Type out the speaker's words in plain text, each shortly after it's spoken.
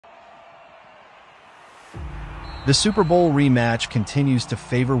The Super Bowl rematch continues to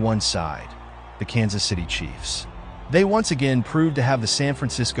favor one side, the Kansas City Chiefs. They once again proved to have the San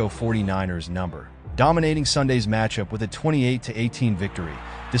Francisco 49ers number, dominating Sunday's matchup with a 28-18 victory,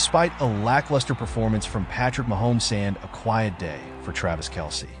 despite a lackluster performance from Patrick Mahomes and a quiet day for Travis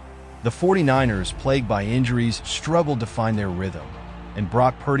Kelce. The 49ers, plagued by injuries, struggled to find their rhythm, and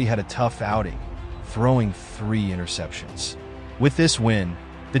Brock Purdy had a tough outing, throwing 3 interceptions. With this win,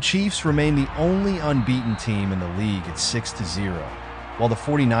 the Chiefs remain the only unbeaten team in the league at 6-0, while the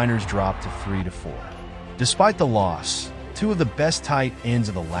 49ers dropped to 3-4. Despite the loss, 2 of the best tight ends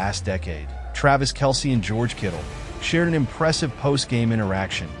of the last decade, Travis Kelce and George Kittle, shared an impressive post-game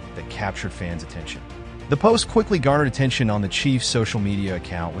interaction that captured fans' attention. The post quickly garnered attention on the Chiefs' social media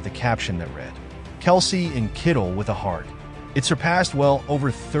account with a caption that read, "Kelce and Kittle with a heart." It surpassed well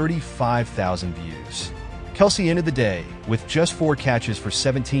over 35,000 views. Kelce ended the day with just 4 catches for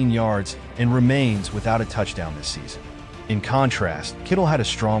 17 yards and remains without a touchdown this season. In contrast, Kittle had a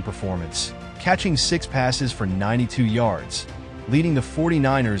strong performance, catching 6 passes for 92 yards, leading the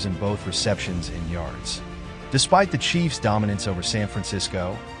 49ers in both receptions and yards. Despite the Chiefs' dominance over San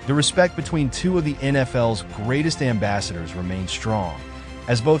Francisco, the respect between 2 of the NFL's greatest ambassadors remained strong,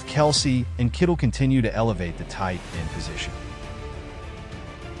 as both Kelce and Kittle continue to elevate the tight end position.